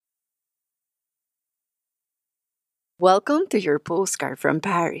Welcome to your postcard from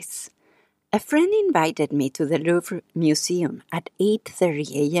Paris. A friend invited me to the Louvre Museum at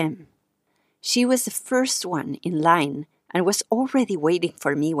 8:30 a.m. She was the first one in line and was already waiting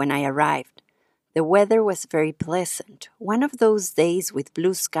for me when I arrived. The weather was very pleasant, one of those days with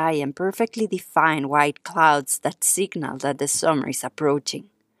blue sky and perfectly defined white clouds that signal that the summer is approaching.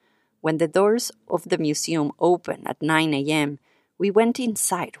 When the doors of the museum opened at 9 a.m., we went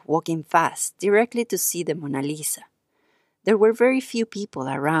inside, walking fast, directly to see the Mona Lisa. There were very few people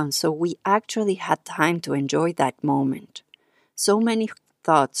around, so we actually had time to enjoy that moment. So many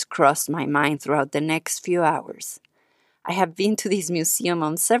thoughts crossed my mind throughout the next few hours. I have been to this museum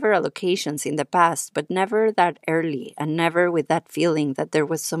on several occasions in the past, but never that early and never with that feeling that there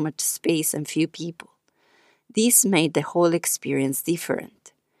was so much space and few people. This made the whole experience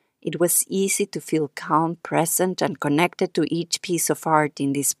different. It was easy to feel calm, present, and connected to each piece of art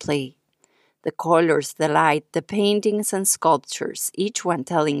in display. The colors, the light, the paintings and sculptures, each one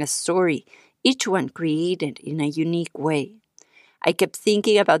telling a story, each one created in a unique way. I kept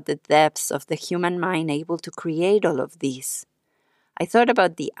thinking about the depths of the human mind able to create all of this. I thought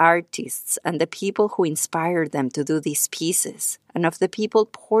about the artists and the people who inspired them to do these pieces, and of the people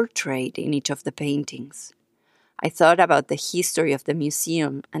portrayed in each of the paintings. I thought about the history of the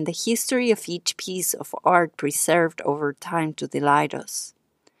museum and the history of each piece of art preserved over time to delight us.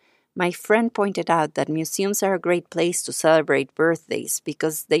 My friend pointed out that museums are a great place to celebrate birthdays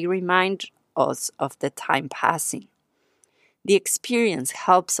because they remind us of the time passing. The experience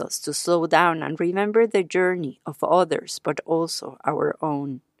helps us to slow down and remember the journey of others, but also our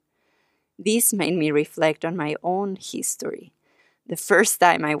own. This made me reflect on my own history. The first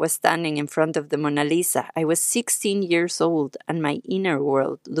time I was standing in front of the Mona Lisa, I was 16 years old and my inner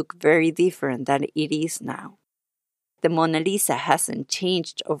world looked very different than it is now. The Mona Lisa hasn't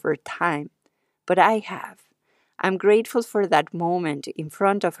changed over time, but I have. I'm grateful for that moment in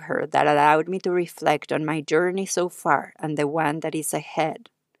front of her that allowed me to reflect on my journey so far and the one that is ahead.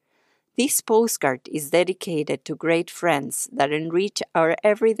 This postcard is dedicated to great friends that enrich our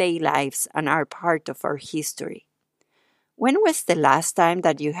everyday lives and are part of our history. When was the last time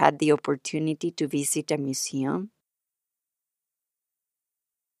that you had the opportunity to visit a museum?